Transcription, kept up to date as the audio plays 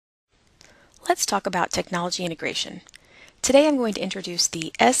Let's talk about technology integration. Today I'm going to introduce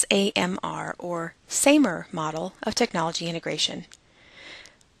the SAMR or SAMR model of technology integration.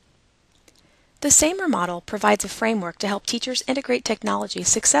 The SAMR model provides a framework to help teachers integrate technology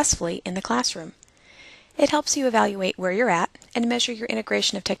successfully in the classroom. It helps you evaluate where you're at and measure your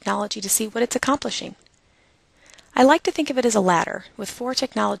integration of technology to see what it's accomplishing. I like to think of it as a ladder with 4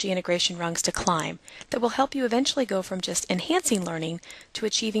 technology integration rungs to climb that will help you eventually go from just enhancing learning to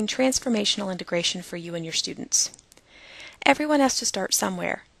achieving transformational integration for you and your students. Everyone has to start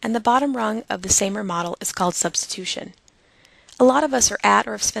somewhere, and the bottom rung of the SAMR model is called substitution. A lot of us are at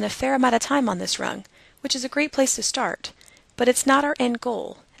or have spent a fair amount of time on this rung, which is a great place to start, but it's not our end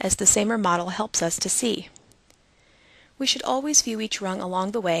goal, as the SAMR model helps us to see. We should always view each rung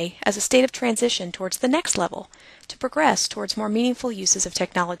along the way as a state of transition towards the next level, to progress towards more meaningful uses of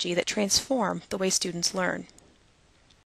technology that transform the way students learn.